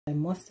I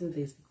must do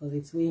this because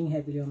it's weighing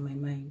heavily on my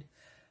mind.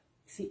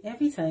 See,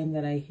 every time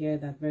that I hear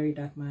that Very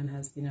Dark Man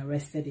has been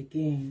arrested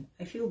again,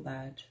 I feel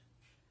bad.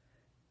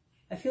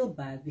 I feel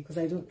bad because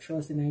I don't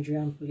trust the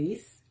Nigerian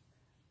police,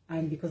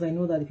 and because I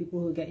know that the people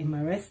who get him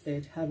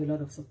arrested have a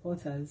lot of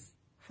supporters.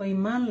 For a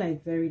man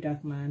like Very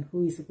Dark Man,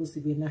 who is supposed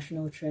to be a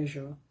national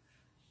treasure,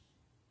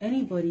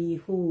 anybody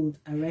who would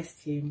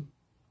arrest him,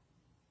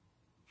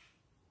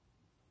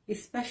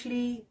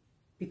 especially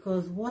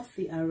because what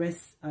the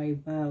arrests are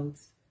about,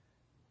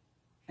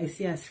 I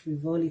see as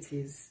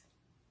frivolities.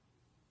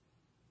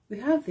 We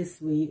have this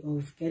way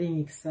of getting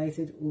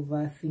excited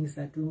over things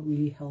that don't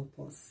really help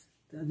us,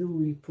 that don't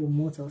really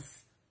promote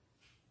us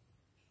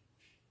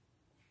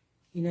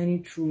in any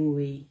true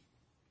way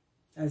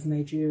as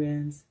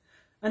Nigerians.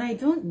 And I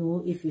don't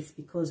know if it's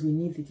because we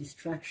need the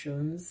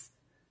distractions,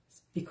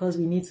 because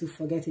we need to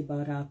forget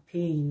about our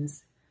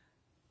pains,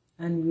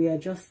 and we are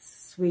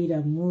just swayed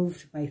and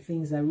moved by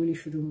things that really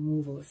shouldn't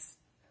move us.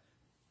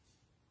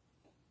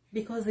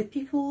 Because the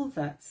people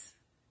that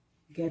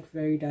get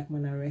Very Dark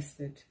Man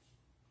arrested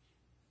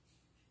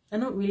are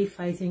not really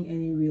fighting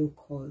any real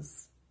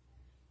cause.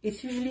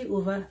 It's usually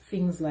over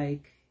things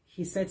like,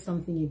 he said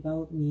something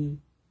about me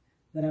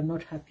that I'm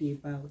not happy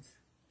about.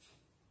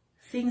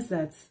 Things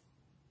that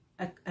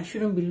I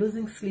shouldn't be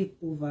losing sleep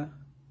over.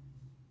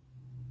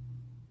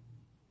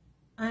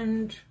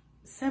 And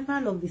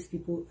several of these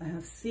people I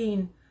have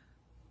seen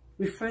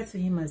refer to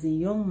him as a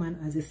young man,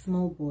 as a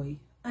small boy.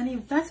 And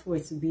if that were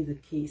to be the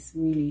case,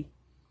 really,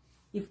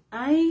 if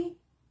I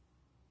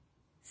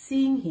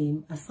seeing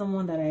him as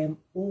someone that I am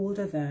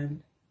older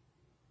than,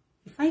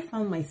 if I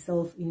found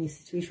myself in a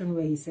situation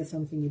where he said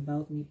something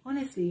about me,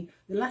 honestly,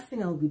 the last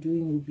thing I'll be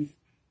doing will be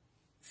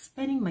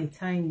spending my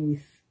time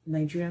with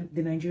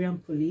the Nigerian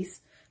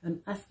police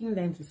and asking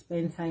them to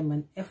spend time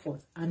and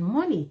effort and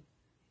money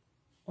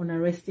on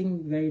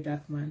arresting Very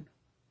Dark Man.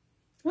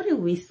 What a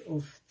waste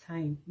of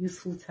time,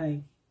 useful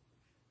time.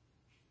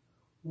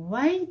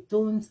 Why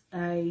don't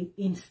I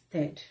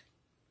instead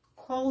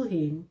call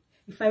him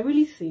if I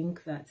really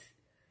think that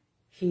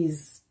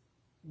he's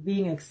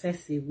being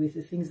excessive with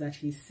the things that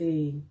he's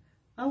saying?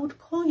 I would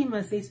call him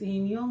and say to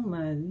him, young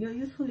man, your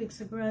youthful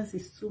exuberance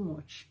is too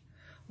much.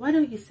 Why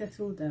don't you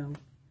settle down?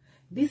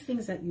 These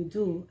things that you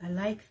do, I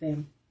like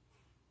them,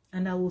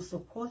 and I will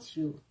support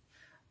you.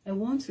 I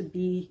want to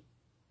be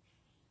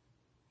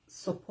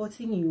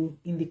supporting you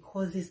in the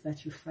causes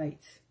that you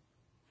fight.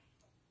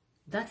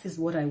 That is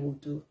what I will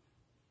do.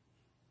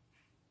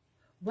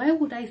 Why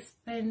would I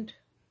spend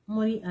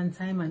money and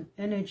time and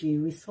energy,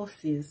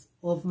 resources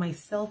of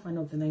myself and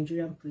of the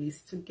Nigerian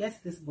police to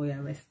get this boy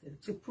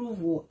arrested? To prove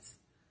what?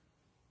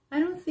 I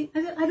don't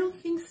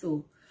think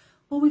so.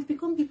 But we've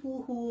become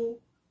people who,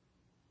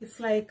 it's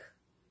like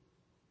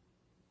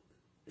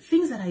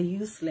things that are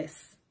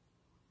useless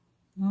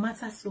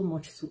matter so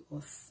much to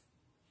us.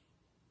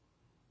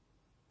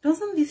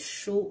 Doesn't this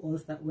show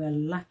us that we're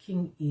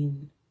lacking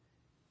in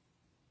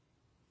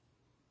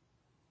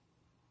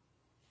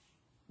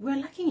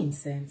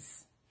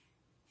sense?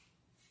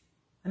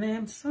 And I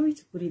am sorry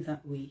to put it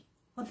that way,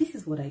 but this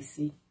is what I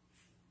see.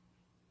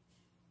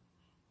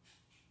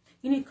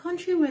 In a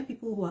country where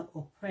people who are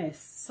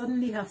oppressed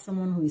suddenly have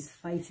someone who is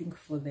fighting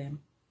for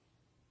them,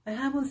 I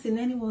haven't seen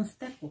anyone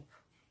step up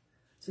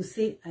to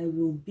say, I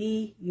will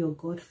be your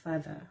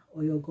godfather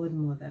or your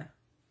godmother.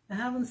 I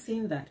haven't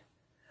seen that.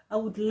 I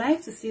would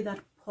like to say that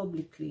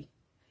publicly.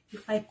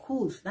 If I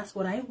could, that's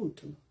what I would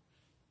do.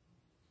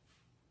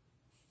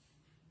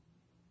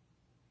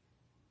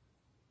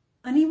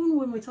 And even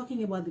when we're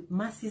talking about the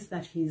masses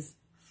that he's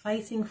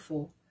fighting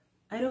for,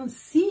 I don't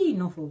see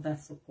enough of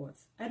that support.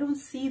 I don't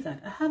see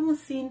that. I haven't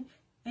seen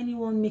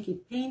anyone make a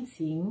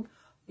painting,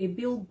 a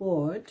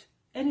billboard,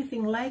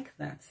 anything like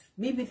that.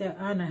 Maybe there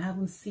are, and I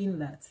haven't seen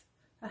that.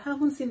 I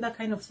haven't seen that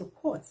kind of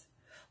support.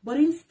 But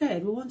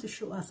instead, we want to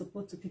show our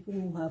support to people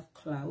who have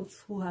clout,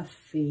 who have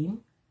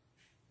fame,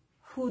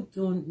 who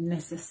don't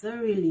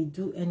necessarily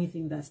do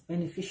anything that's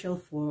beneficial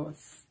for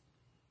us.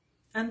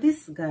 And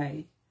this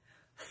guy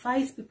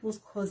fights people's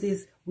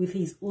causes with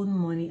his own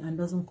money and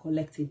doesn't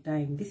collect a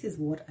dime. This is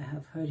what I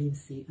have heard him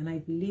say, and I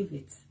believe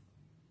it.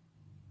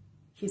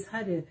 He's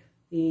had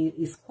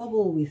a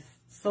squabble with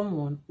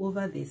someone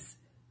over this,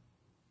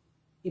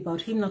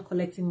 about him not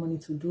collecting money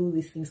to do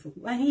these things for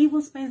people, and he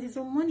even spends his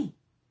own money.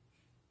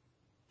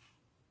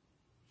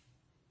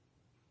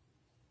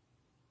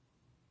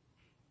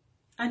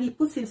 And he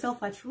puts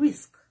himself at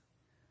risk.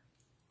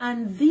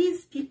 And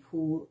these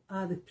people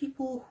are the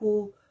people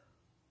who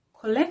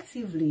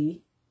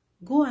collectively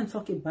go and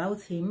talk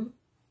about him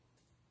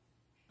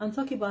and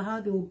talk about how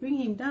they will bring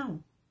him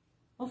down.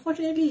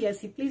 Unfortunately,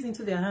 yes, he plays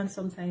into their hands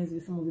sometimes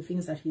with some of the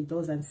things that he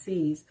does and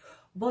says,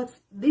 but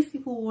these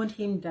people want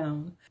him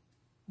down.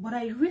 But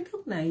I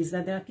recognize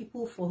that there are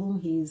people for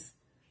whom he's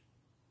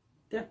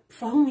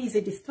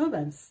a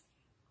disturbance.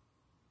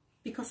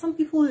 Because some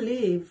people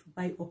live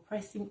by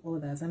oppressing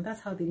others, and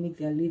that's how they make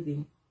their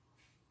living.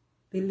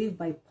 They live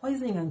by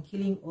poisoning and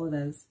killing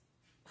others.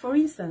 For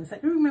instance, I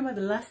don't remember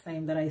the last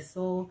time that I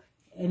saw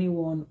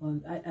anyone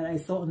I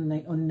saw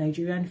on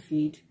Nigerian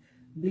feed,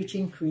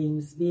 bleaching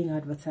creams being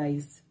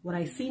advertised. What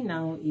I see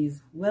now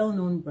is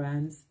well-known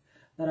brands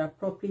that are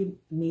properly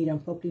made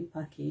and properly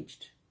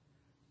packaged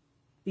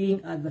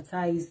being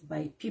advertised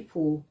by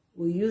people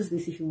who use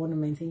this. If you want to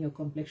maintain your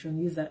complexion,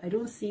 use that. I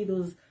don't see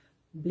those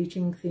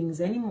bleaching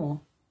things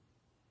anymore.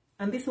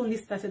 And this only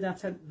started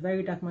after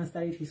Very Dark Man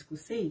started his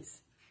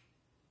crusades.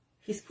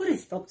 He's put a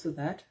stop to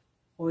that,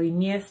 or a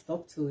near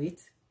stop to it.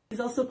 He's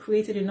also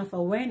created enough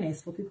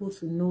awareness for people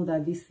to know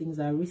that these things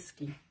are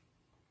risky.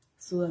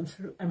 So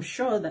I'm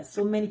sure that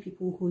so many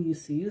people who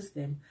used to use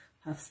them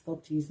have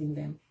stopped using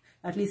them.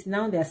 At least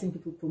now they are seeing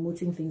people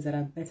promoting things that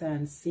are better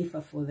and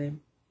safer for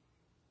them.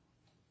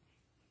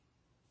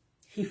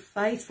 He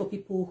fights for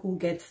people who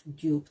get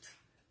duped.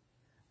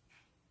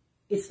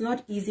 It's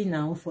not easy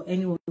now for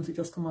anyone to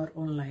just come out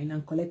online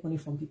and collect money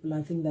from people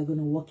and think they're going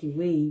to walk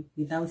away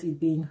without it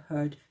being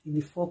heard in the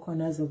four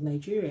corners of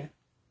Nigeria.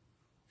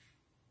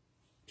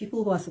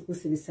 People who are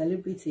supposed to be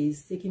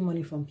celebrities taking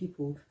money from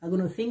people are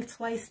going to think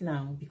twice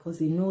now, because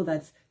they know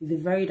that if the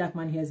Very Dark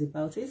Man hears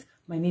about it,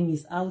 my name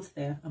is out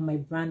there and my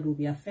brand will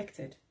be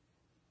affected.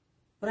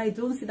 But I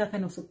don't see that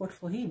kind of support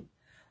for him.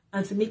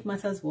 And to make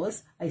matters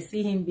worse, I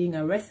see him being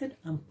arrested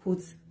and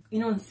put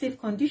in unsafe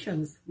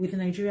conditions with the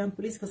Nigerian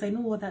police, because I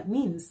know what that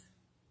means.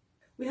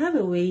 We have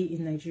a way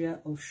in Nigeria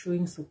of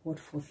showing support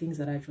for things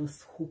that are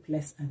just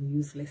hopeless and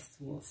useless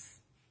to us.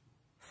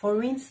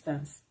 For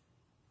instance,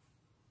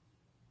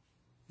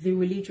 the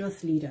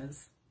religious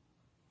leaders,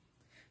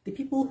 the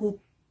people who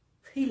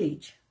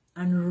pillage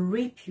and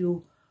rape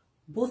you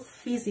both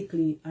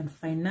physically and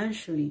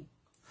financially,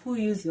 who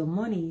use your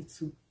money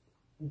to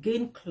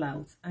gain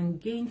clout and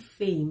gain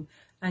fame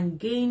and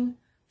gain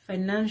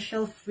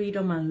financial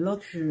freedom and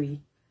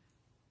luxury,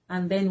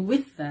 and then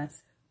with that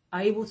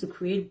are able to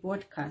create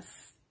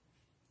broadcasts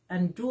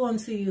and do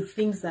unto you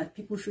things that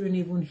people shouldn't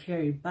even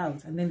hear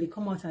about, and then they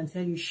come out and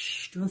tell you,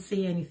 shh, don't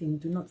say anything,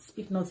 do not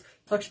speak, not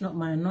touch not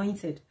my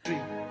anointed.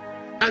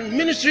 And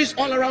ministries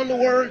all around the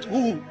world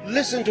who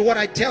listen to what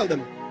I tell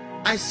them,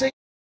 I say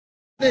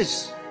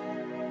this: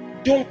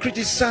 don't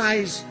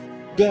criticize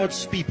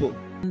God's people.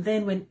 And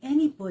then when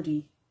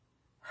anybody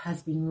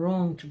has been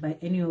wronged by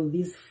any of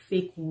these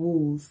fake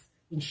wolves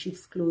in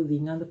sheep's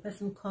clothing, and the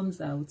person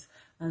comes out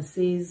and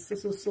says,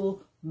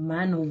 so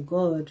man of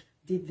God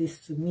did this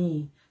to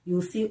me, you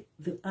will see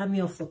the army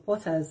of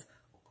supporters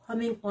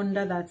coming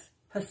under that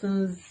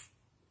person's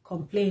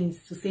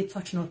complaints to say,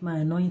 touch not my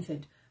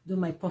anointed, do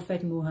my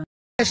prophet no harm.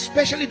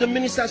 Especially the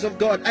ministers of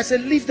God, I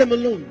said, leave them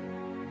alone.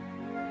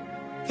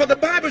 For the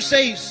Bible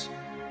says,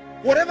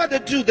 whatever they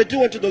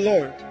do unto the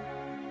Lord.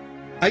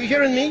 Are you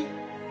hearing me?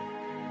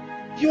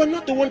 You are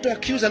not the one to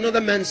accuse another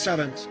man's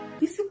servant.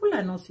 These people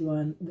are not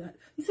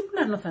these people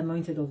are not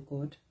anointed of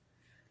God.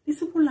 These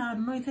people are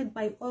anointed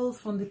by oils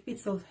from the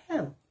pits of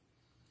hell.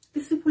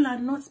 These people are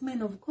not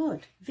men of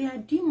God. They are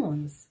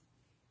demons.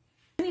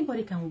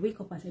 Anybody can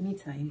wake up at any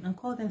time and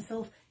call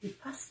themselves a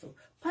pastor.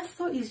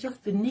 Pastor is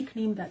just the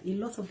nickname that a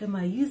lot of them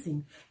are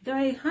using. There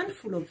are a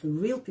handful of the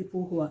real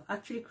people who are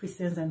actually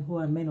Christians and who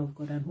are men of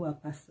God and who are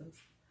pastors.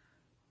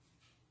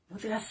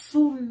 But there are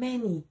so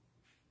many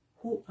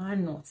who are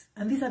not.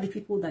 And these are the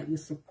people that you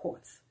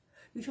support.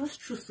 You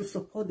just choose to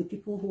support the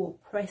people who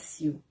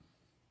oppress you.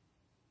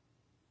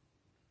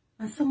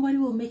 And somebody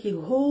will make a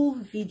whole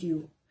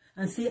video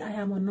and say, I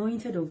am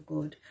anointed of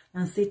God,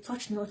 and say,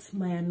 touch not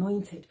my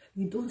anointed.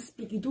 You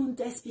don't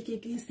dare speak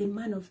against a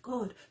man of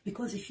God,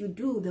 because if you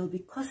do, there will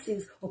be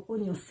curses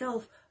upon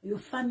yourself, your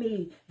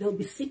family, there will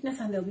be sickness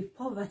and there will be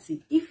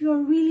poverty. If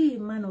you're really a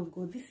man of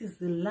God, this is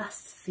the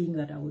last thing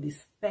that I would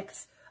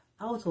expect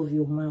out of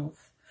your mouth,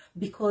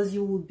 because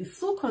you would be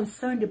so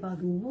concerned about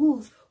the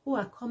wolves who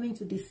are coming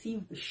to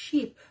deceive the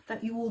sheep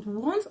that you would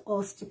want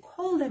us to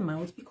call them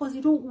out, because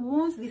you don't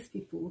want these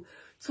people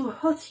to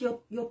hurt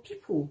your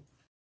people.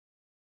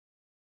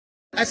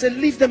 I said,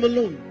 leave them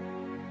alone.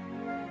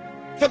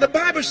 For the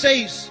Bible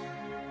says,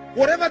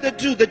 whatever they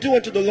do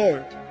unto the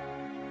Lord.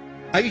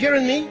 Are you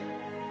hearing me?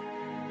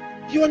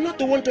 You are not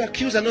the one to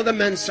accuse another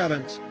man's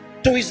servant.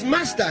 To his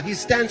master he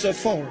stands or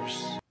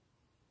falls.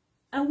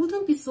 I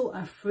wouldn't be so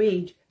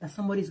afraid that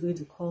somebody is going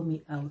to call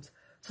me out,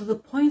 to the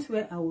point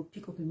where I will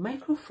pick up a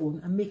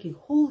microphone and make a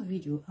whole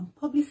video and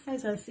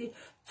publicize and say,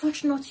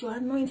 touch not your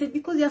anointed,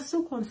 because you are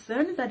so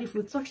concerned that if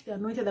we touch the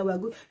anointed that we are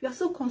good. You are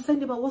so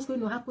concerned about what's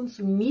going to happen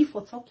to me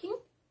for talking.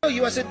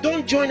 You are said,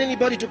 don't join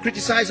anybody to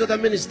criticize other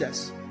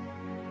ministers.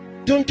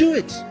 Don't do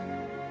it.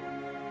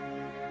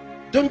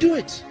 Don't do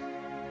it.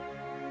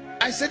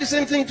 I said the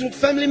same thing to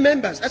family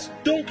members. I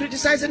said, don't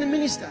criticize any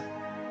minister.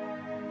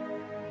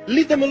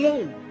 Leave them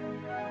alone.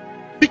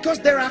 Because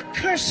there are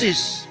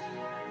curses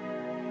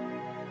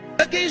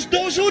against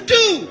those who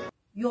do.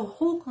 Your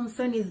whole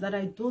concern is that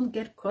I don't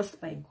get cursed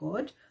by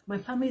God. My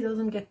family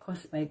doesn't get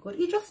cursed by God.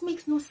 It just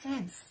makes no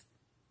sense.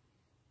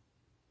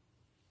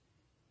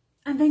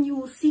 And then you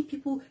will see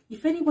people,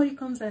 if anybody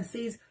comes and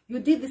says, you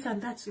did this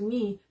and that to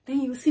me,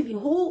 then you will see the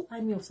whole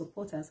army of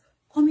supporters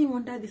coming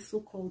under this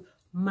so-called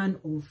men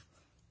of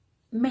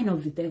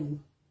the devil.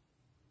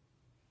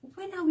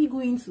 When are we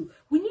going to?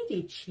 We need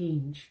a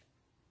change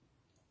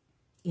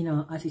in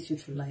our attitude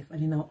to life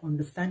and in our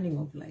understanding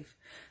of life.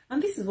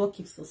 And this is what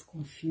keeps us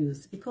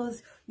confused,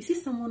 because you see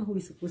someone who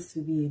is supposed to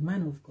be a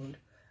man of God,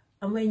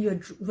 and when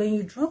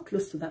you draw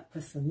close to that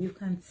person, you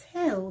can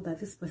tell that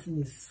this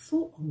person is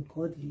so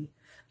ungodly.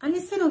 And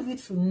instead of you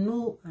to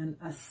know and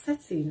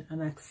ascertain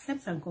and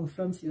accept and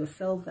confirm to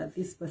yourself that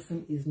this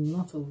person is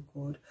not of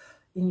God,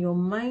 in your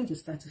mind you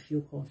start to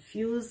feel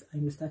confused,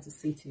 and you start to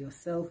say to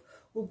yourself,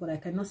 oh, but I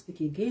cannot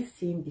speak against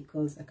him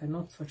because I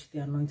cannot touch the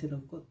anointed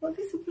of God. But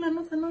these people are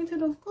not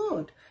anointed of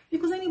God,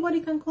 because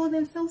anybody can call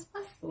themselves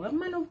pastor, a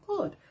man of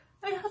God.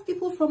 I have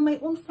people from my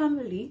own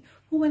family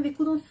who, when they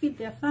couldn't feed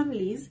their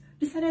families,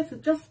 decided to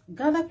just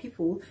gather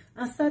people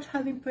and start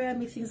having prayer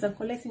meetings and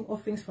collecting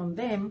offerings from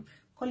them,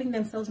 calling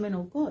themselves men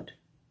of God.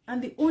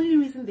 And the only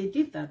reason they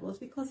did that was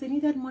because they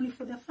needed money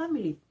for their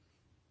family.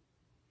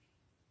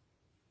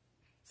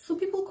 So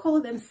people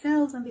call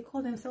themselves and they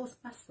call themselves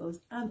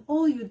pastors, and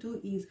all you do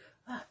is,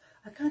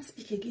 I can't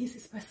speak against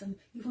this person,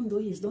 even though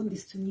he's done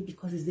this to me,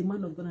 because he's the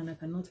man of God and I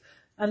cannot.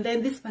 And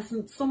then this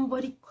person,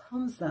 somebody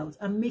comes out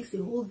and makes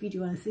a whole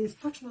video and says,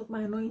 touch not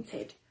my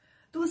anointed.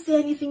 Don't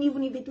say anything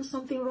even if they do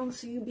something wrong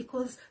to you,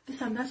 because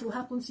this and that will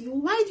happen to you.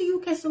 Why do you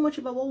care so much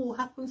about what will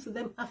happen to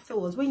them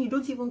afterwards, when you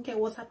don't even care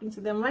what's happening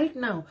to them right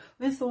now,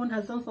 when someone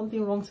has done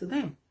something wrong to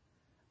them?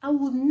 I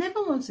would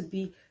never want to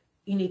be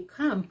in a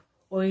camp,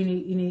 or I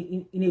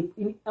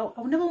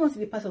would never want to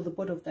be part of the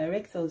board of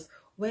directors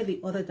where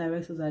the other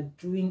directors are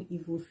doing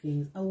evil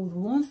things. I would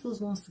want those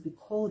ones to be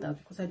called out,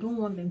 because I don't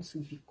want them to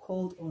be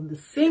called on the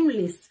same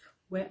list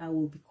where I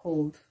will be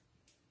called.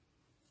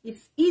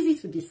 It's easy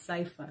to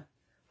decipher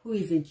who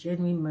is a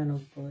genuine man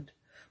of God.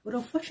 But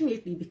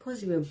unfortunately,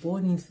 because you were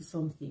born into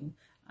something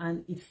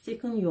and it's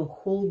taken your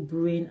whole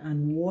brain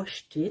and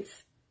washed it,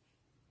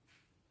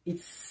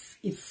 it's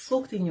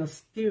soaked in your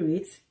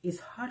spirit, it's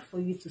hard for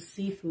you to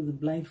see through the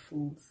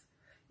blindfolds.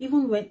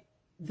 Even when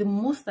the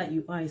most that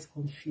you are is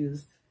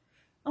confused.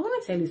 I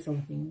want to tell you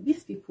something.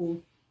 These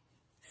people,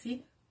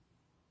 see,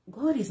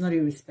 God is not a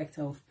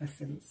respecter of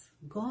persons.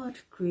 God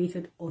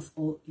created us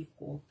all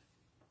equal.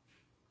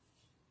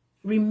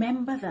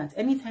 Remember that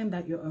anytime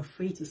that you're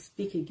afraid to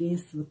speak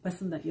against the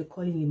person that you're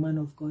calling a man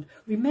of God,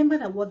 remember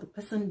that what the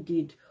person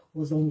did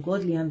was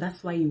ungodly, and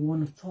that's why you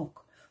want to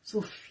talk.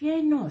 So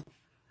fear not.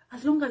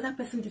 As long as that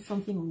person did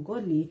something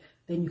ungodly,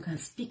 then you can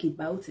speak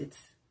about it.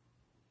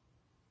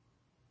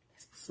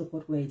 Let's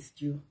support where it's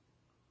due.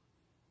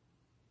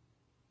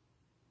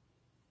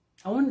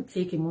 I want to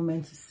take a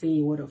moment to say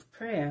a word of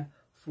prayer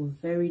for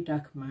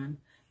verydarkman,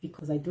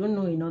 because I don't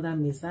know another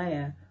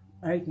Messiah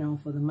right now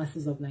for the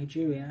masses of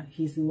Nigeria.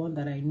 He's the one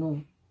that I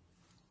know.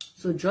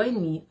 So join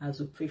me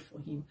as we pray for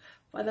him.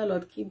 Father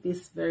Lord, keep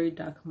this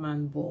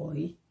verydarkman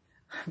boy,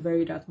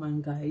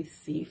 verydarkman guy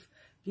safe.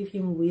 Give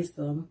him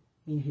wisdom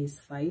in his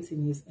fight,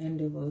 in his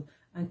endeavor,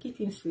 and keep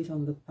him straight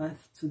on the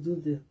path to do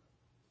the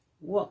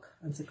work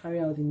and to carry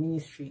out the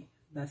ministry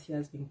that he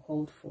has been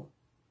called for.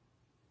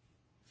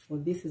 For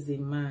this is a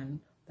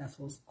man that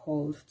was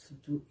called to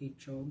do a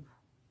job.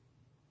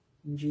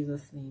 In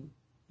Jesus' name,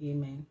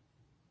 amen.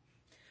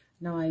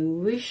 Now I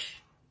wish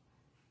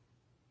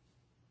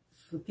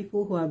for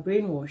people who are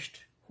brainwashed,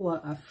 who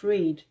are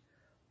afraid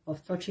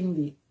of touching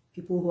the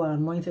people who are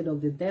anointed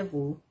of the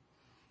devil,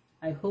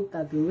 I hope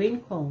that the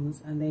rain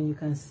comes and then you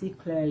can see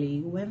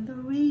clearly when the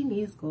rain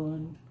is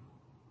gone.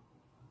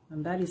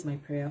 And that is my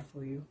prayer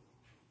for you.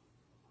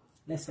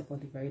 Let's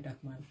support the very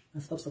dark man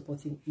and stop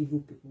supporting evil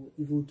people,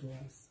 evil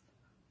doers,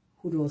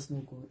 who do us no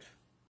good.